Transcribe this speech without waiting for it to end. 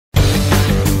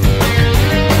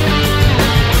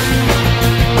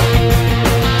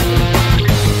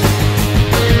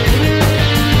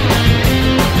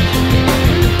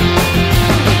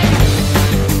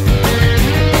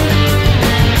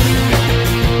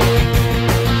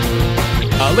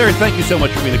Larry, thank you so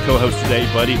much for being the co-host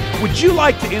today, buddy. Would you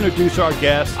like to introduce our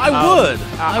guest? I would.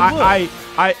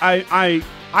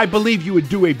 I believe you would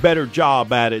do a better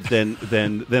job at it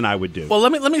than I would do. Well,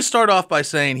 let me start off by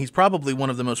saying he's probably one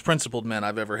of the most principled men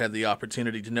I've ever had the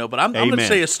opportunity to know. But I'm going to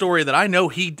say a story that I know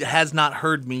he has not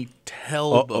heard me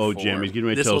tell before. Oh, Jim, he's getting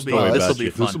ready to tell a story about This will be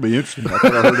fun. This will be interesting. I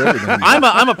thought I heard everything.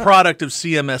 I'm a product of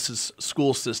CMS's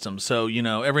school system, so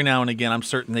every now and again I'm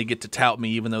certain they get to tout me,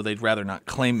 even though they'd rather not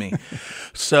claim me.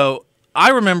 So I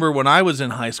remember when I was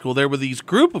in high school, there were these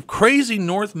group of crazy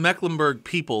North Mecklenburg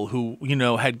people who,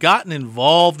 had gotten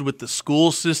involved with the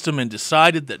school system and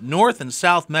decided that North and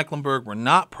South Mecklenburg were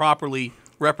not properly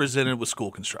represented with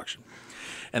school construction.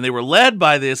 And they were led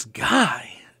by this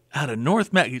guy out of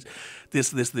North Mecklenburg,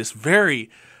 this very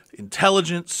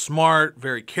intelligent, smart,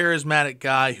 very charismatic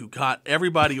guy who got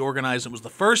everybody organized. It was the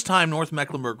first time North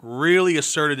Mecklenburg really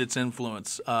asserted its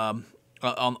influence on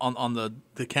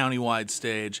the county-wide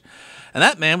stage. And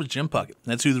that man was Jim Puckett.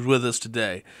 That's who's with us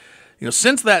today.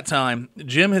 Since that time,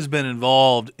 Jim has been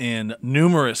involved in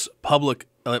numerous public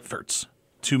efforts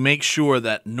to make sure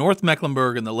that North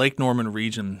Mecklenburg and the Lake Norman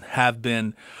region have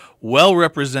been well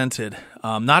represented,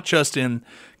 not just in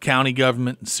county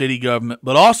government and city government,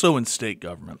 but also in state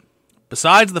government.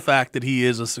 Besides the fact that he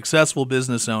is a successful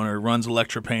business owner, runs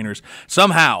Electro Painters,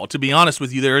 somehow, to be honest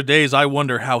with you, there are days I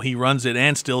wonder how he runs it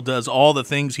and still does all the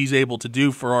things he's able to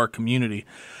do for our community.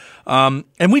 And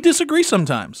we disagree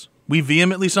sometimes. We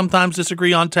vehemently sometimes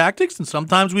disagree on tactics, and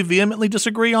sometimes we vehemently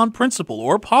disagree on principle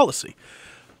or policy.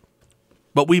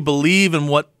 But we believe in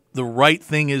what the right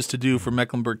thing is to do for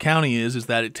Mecklenburg County is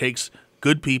that it takes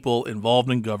good people involved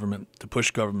in government to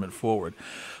push government forward.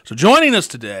 So joining us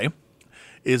today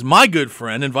is my good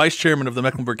friend and vice chairman of the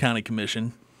Mecklenburg County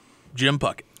Commission, Jim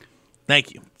Puckett.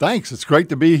 Thank you. Thanks. It's great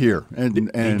to be here. And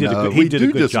we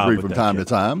do disagree from time to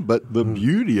time, but the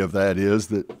beauty of that is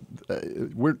that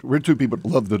we're two people that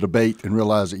love the debate and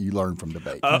realize that you learn from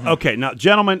debate. Okay. Now,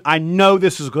 gentlemen, I know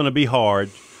this is going to be hard,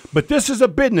 but this is a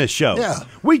business show. Yeah.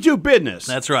 We do business.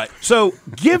 That's right. So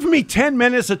give me 10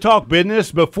 minutes to talk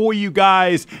business before you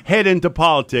guys head into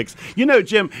politics.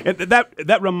 Jim,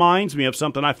 that reminds me of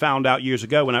something I found out years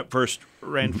ago when I first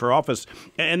ran for office,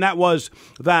 and that was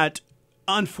that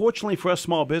unfortunately for us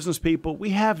small business people, we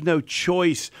have no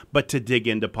choice but to dig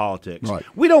into politics. Right.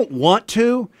 We don't want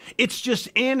to. It's just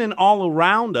in and all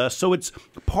around us, so it's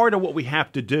part of what we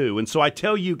have to do. And so I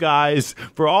tell you guys,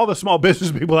 for all the small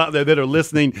business people out there that are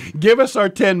listening, give us our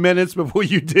 10 minutes before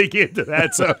you dig into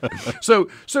that.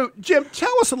 So Jim,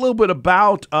 tell us a little bit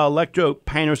about Electro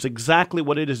Painters, exactly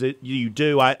what it is that you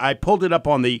do. I pulled it up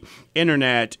on the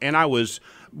internet, and I was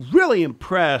really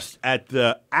impressed at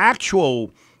the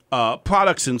actual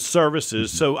products and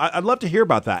services. So I'd love to hear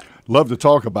about that. Love to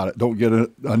talk about it. Don't get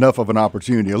enough of an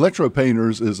opportunity. Electro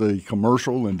Painters is a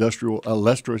commercial, industrial,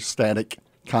 electrostatic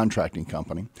contracting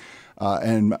company.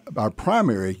 And our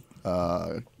primary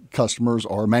customers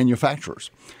are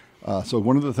manufacturers. So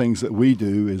one of the things that we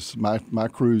do is my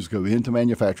crews go into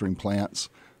manufacturing plants.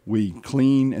 We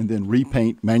clean and then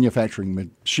repaint manufacturing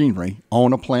machinery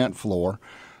on a plant floor.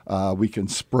 We can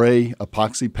spray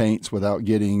epoxy paints without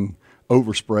getting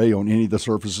overspray on any of the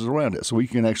surfaces around it. So we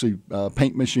can actually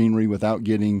paint machinery without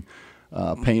getting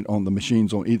paint on the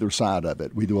machines on either side of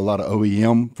it. We do a lot of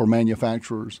OEM for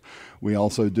manufacturers. We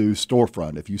also do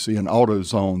storefront. If you see an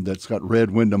AutoZone that's got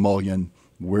red window mullion,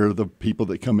 we're the people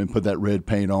that come and put that red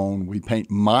paint on. We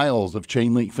paint miles of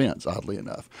chain link fence, oddly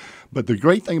enough. But the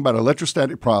great thing about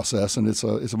electrostatic process, and it's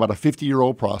about a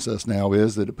 50-year-old process now,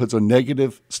 is that it puts a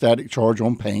negative static charge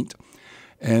on paint.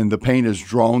 And the paint is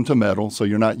drawn to metal, so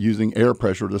you're not using air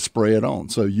pressure to spray it on.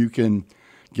 So you can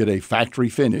get a factory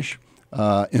finish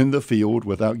in the field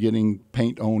without getting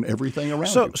paint on everything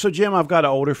around you. So Jim, I've got an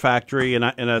older factory, and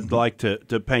I'd like to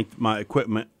paint my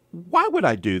equipment. Why would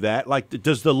I do that? Like,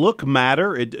 does the look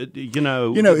matter?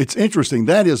 It's interesting.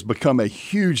 That has become a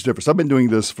huge difference. I've been doing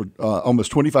this for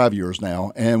almost 25 years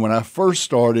now, and when I first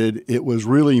started, it was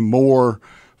really more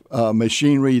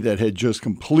machinery that had just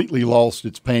completely lost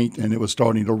its paint and it was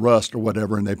starting to rust or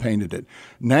whatever, and they painted it.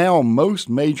 Now, most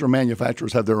major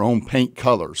manufacturers have their own paint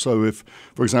color. So if,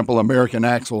 for example, American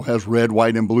Axle has red,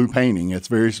 white, and blue painting, it's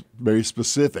very, very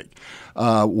specific.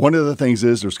 One of the things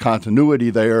is there's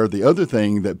continuity there. The other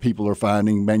thing that people are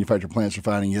finding, manufacturing plants are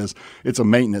finding, is it's a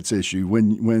maintenance issue.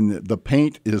 When the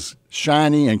paint is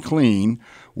shiny and clean.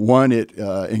 One, it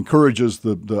encourages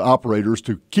the operators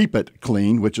to keep it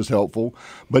clean, which is helpful.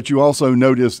 But you also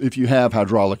notice if you have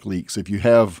hydraulic leaks, if you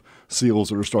have seals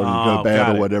that are starting to go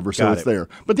bad or whatever, so it's there.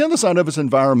 But the other side of it's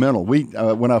environmental. We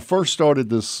when I first started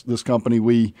this company,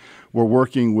 we were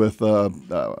working with,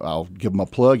 I'll give them a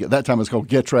plug. At that time, it was called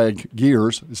Getrag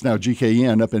Gears. It's now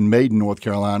GKN up in Maiden, North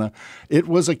Carolina. It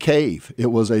was a cave. It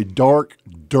was a dark,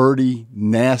 dirty,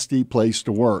 nasty place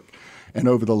to work. And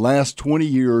over the last 20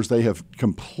 years, they have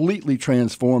completely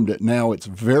transformed it. Now it's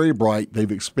very bright.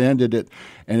 They've expanded it.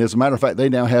 And as a matter of fact, they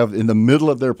now have in the middle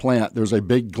of their plant, there's a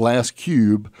big glass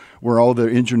cube where all their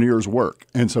engineers work.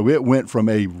 And so it went from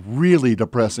a really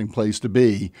depressing place to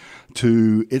be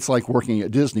to it's like working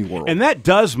at Disney World. And that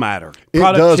does matter. It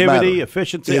Productivity, does matter.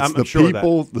 efficiency, It's I'm sure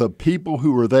people, of that. the people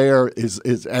who are there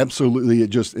is absolutely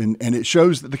and it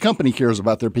shows that the company cares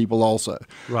about their people also.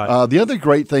 Right. The other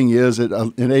great thing is it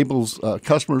enables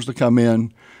customers to come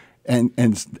in and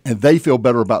they feel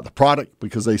better about the product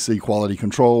because they see quality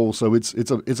control. So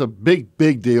it's a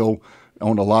big deal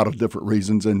on a lot of different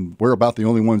reasons, and we're about the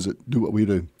only ones that do what we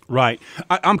do. Right.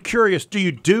 I'm curious, do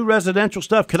you do residential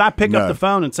stuff? Could I pick up the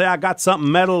phone and say, I got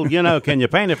something metal, can you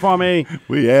paint it for me?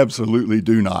 We absolutely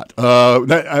do not.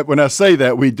 When I say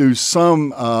that, we do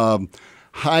some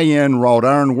high-end wrought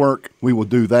iron work. We will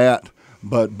do that,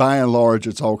 but by and large,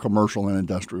 it's all commercial and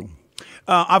industrial.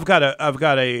 I've got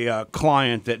a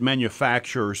client that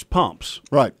manufactures pumps,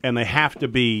 right? And they have to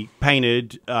be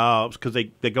painted because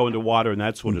they go into water and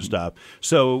that sort of stuff.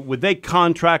 So would they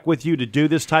contract with you to do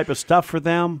this type of stuff for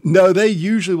them? No, they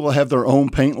usually will have their own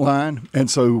paint line, and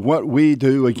so what we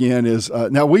do again is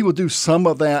now we will do some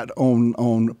of that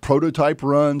on prototype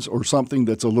runs or something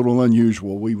that's a little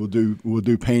unusual. We'll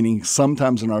do painting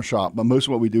sometimes in our shop, but most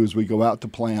of what we do is we go out to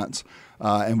plants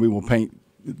and we will paint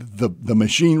the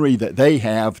machinery that they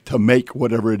have to make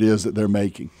whatever it is that they're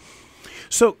making.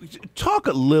 So talk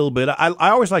a little bit. I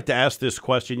always like to ask this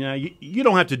question. You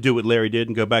don't have to do what Larry did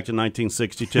and go back to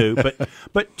 1962,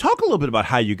 but talk a little bit about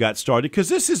how you got started, because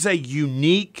this is a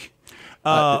unique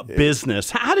business.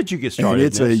 How did you get started?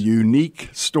 It's a unique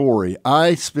story.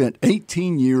 I spent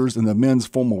 18 years in the men's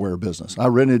formal wear business. I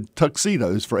rented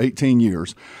tuxedos for 18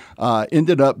 years.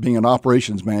 Ended up being an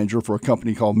operations manager for a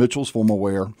company called Mitchell's Formal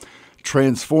Wear.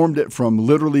 Transformed it from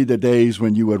literally the days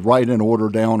when you would write an order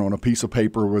down on a piece of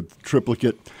paper with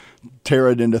triplicate, tear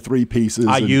it into 3 pieces.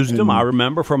 I used them. I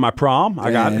remember from my prom.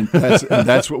 I got it. And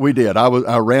that's what we did.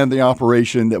 I ran the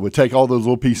operation that would take all those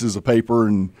little pieces of paper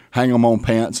and hang them on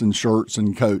pants and shirts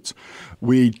and coats.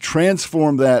 We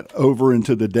transformed that over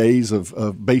into the days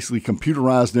of basically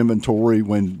computerized inventory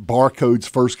when barcodes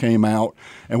first came out.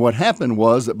 And what happened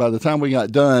was that by the time we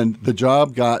got done, the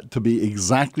job got to be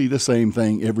exactly the same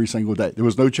thing every single day. There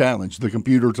was no challenge. The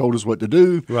computer told us what to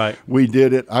do. Right. We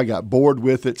did it. I got bored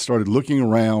with it, started looking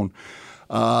around.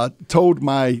 Told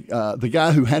the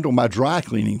guy who handled my dry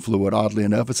cleaning fluid, oddly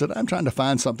enough, I said, I'm trying to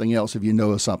find something else if you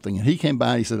know of something. And he came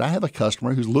by and he said, I have a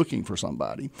customer who's looking for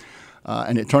somebody.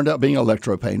 And it turned out being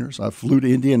Electro Painters. I flew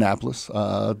to Indianapolis,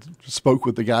 spoke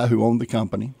with the guy who owned the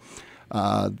company.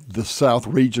 The South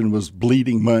region was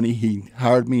bleeding money. He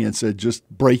hired me and said, just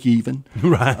break even.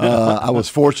 Right. I was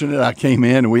fortunate. I came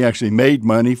in and we actually made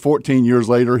money. 14 years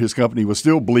later, his company was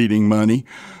still bleeding money.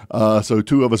 So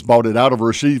 2 of us bought it out of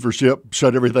receivership,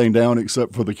 shut everything down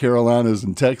except for the Carolinas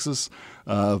and Texas.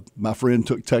 My friend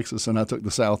took Texas and I took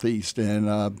the Southeast.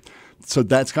 And so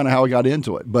that's kind of how I got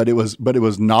into it. But it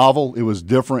was novel. It was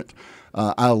different.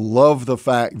 I love the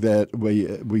fact that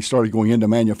we started going into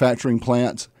manufacturing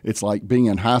plants. It's like being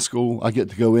in high school. I get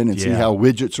to go in and see how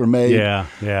widgets are made.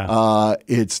 Yeah.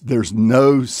 There's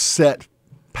no set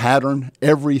pattern.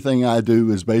 Everything I do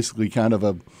is basically kind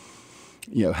of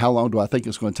how long do I think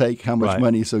it's going to take? How much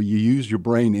money? So you use your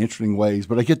brain in interesting ways.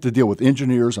 But I get to deal with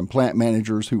engineers and plant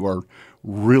managers who are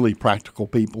really practical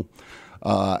people.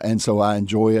 And so I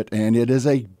enjoy it. And it is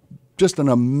just an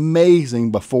amazing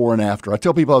before and after. I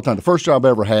tell people all the time, the first job I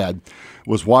ever had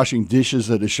was washing dishes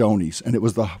at a Shoney's, and it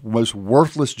was the most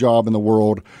worthless job in the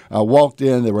world. I walked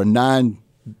in, there were 9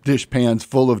 dish pans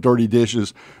full of dirty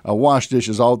dishes. I washed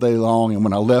dishes all day long, and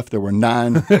when I left, there were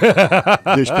 9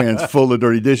 dish pans full of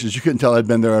dirty dishes. You couldn't tell I'd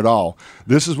been there at all.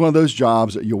 This is one of those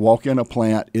jobs that you walk in a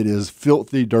plant, it is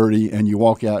filthy dirty, and you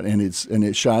walk out and it's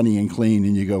shiny and clean,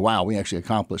 and you go, "Wow, we actually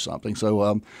accomplished something."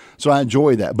 So, so I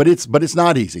enjoy that. But it's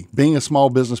not easy. Being a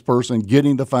small business person,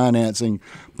 getting the financing,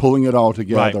 pulling it all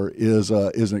together is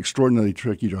an extraordinarily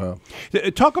tricky job.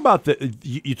 Talk about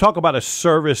you talk about a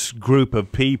service group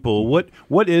of people.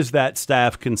 what is that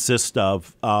staff consist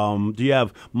of? Do you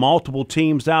have multiple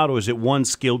teams out, or is it one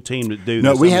skilled team that do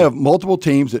No, this? we have multiple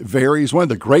teams. It varies. One of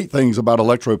the great things about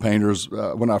Electro Painters,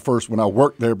 when I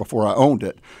worked there before I owned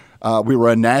it, we were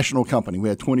a national company. We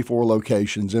had 24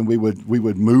 locations, and we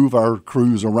would move our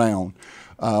crews around.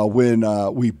 When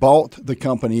we bought the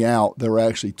company out, there were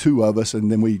actually two of us,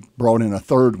 and then we brought in a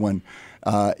third one.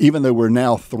 Even though we're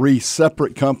now three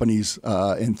separate companies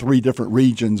in three different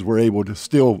regions, we're able to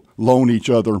still loan each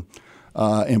other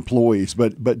employees.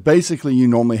 But basically, you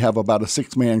normally have about a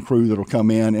 6-man crew that'll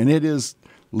come in, and it is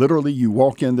literally you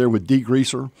walk in there with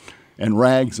degreaser and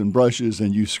rags and brushes,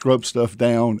 and you scrub stuff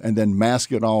down and then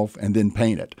mask it off and then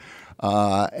paint it.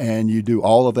 And you do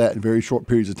all of that in very short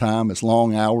periods of time. It's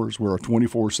long hours. We're a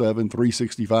 24/7,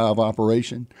 365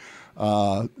 operation.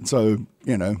 So,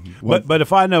 you know. But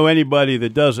if I know anybody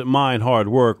that doesn't mind hard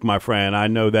work, my friend, I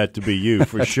know that to be you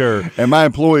for sure. And my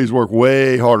employees work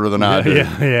way harder than I do.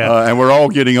 Yeah. And we're all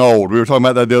getting old. We were talking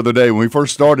about that the other day. When we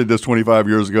first started this 25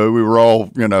 years ago, we were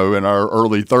all, you know, in our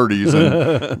early 30s.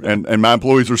 And my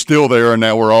employees are still there, and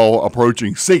now we're all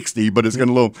approaching 60. But it's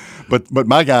getting a little. But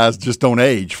my guys just don't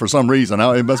age for some reason.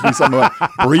 It must be something about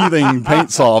breathing paint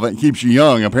solvent keeps you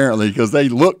young, apparently, because they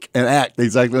look and act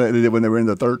exactly like they did when they were in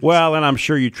their 30s. Well, and I'm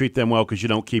sure you treat them well because you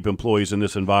don't keep employees in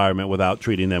this environment without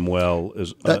treating them well.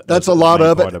 That's a lot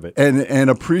of it. And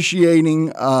appreciating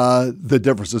the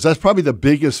differences. That's probably the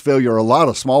biggest failure a lot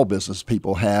of small business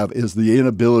people have is the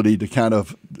inability to kind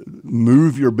of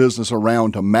move your business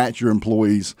around to match your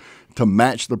employees, to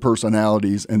match the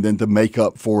personalities, and then to make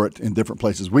up for it in different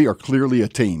places. We are clearly a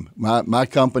team. My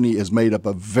company is made up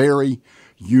of very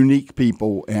unique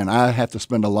people, and I have to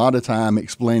spend a lot of time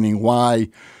explaining why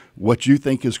what you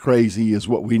think is crazy is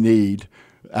what we need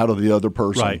out of the other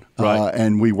person. Right.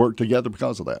 And we work together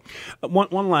because of that.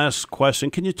 One last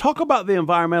question. Can you talk about the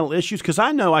environmental issues? Because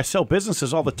I know I sell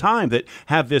businesses all the time that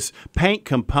have this paint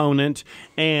component,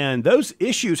 and those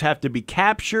issues have to be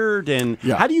captured. And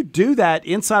how do you do that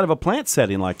inside of a plant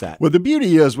setting like that? Well, the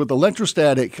beauty is with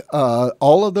electrostatic,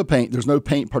 all of the paint, there's no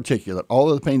paint particulate.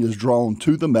 All of the paint is drawn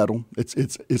to the metal.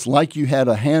 It's like you had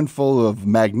a handful of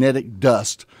magnetic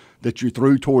dust that you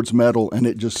threw towards metal, and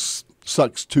it just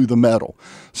sucks to the metal.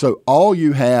 So all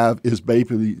you have is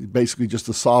basically just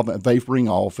the solvent vaporing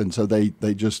off, and so they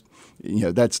just, you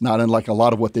know, that's not unlike a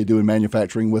lot of what they do in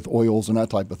manufacturing with oils and that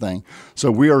type of thing.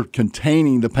 So we are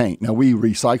containing the paint. Now we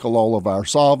recycle all of our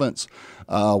solvents.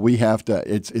 We have to.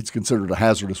 It's considered a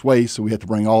hazardous waste, so we have to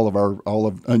bring all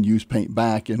of unused paint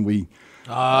back, and we.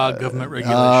 Government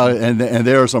regulations. And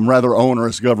there are some rather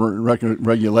onerous government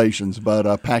regulations,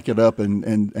 but pack it up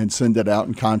and send it out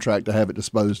and contract to have it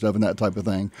disposed of and that type of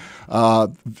thing.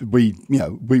 We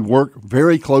work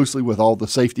very closely with all the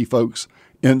safety folks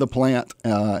in the plant,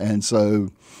 and so.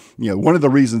 You know, one of the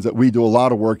reasons that we do a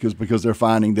lot of work is because they're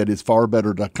finding that it's far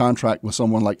better to contract with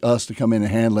someone like us to come in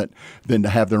and handle it than to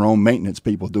have their own maintenance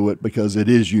people do it, because it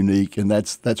is unique, and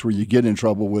that's where you get in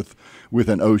trouble with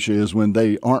an OSHA is when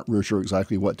they aren't real sure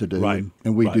exactly what to do, right.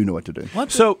 and we do know what to do.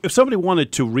 So if somebody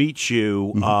wanted to reach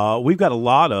you, we've got a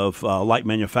lot of light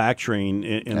manufacturing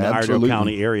in the Iredell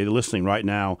County area listening right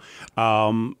now.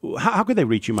 How could they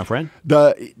reach you, my friend?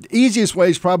 The easiest way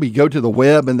is probably go to the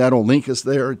web, and that'll link us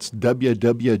there. It's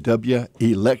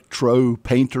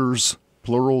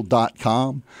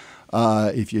www.electropainters.com.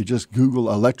 If you just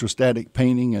Google electrostatic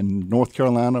painting in North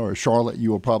Carolina or Charlotte,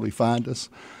 you will probably find us.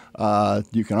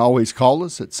 You can always call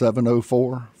us at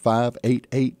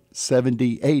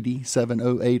 704-588-7080,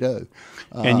 7080.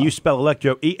 And you spell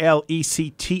Electro,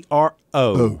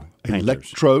 E-L-E-C-T-R-O.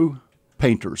 Electro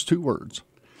Painters, 2 words.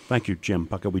 Thank you, Jim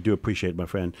Puckett. We do appreciate it, my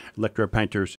friend. Electro Painters.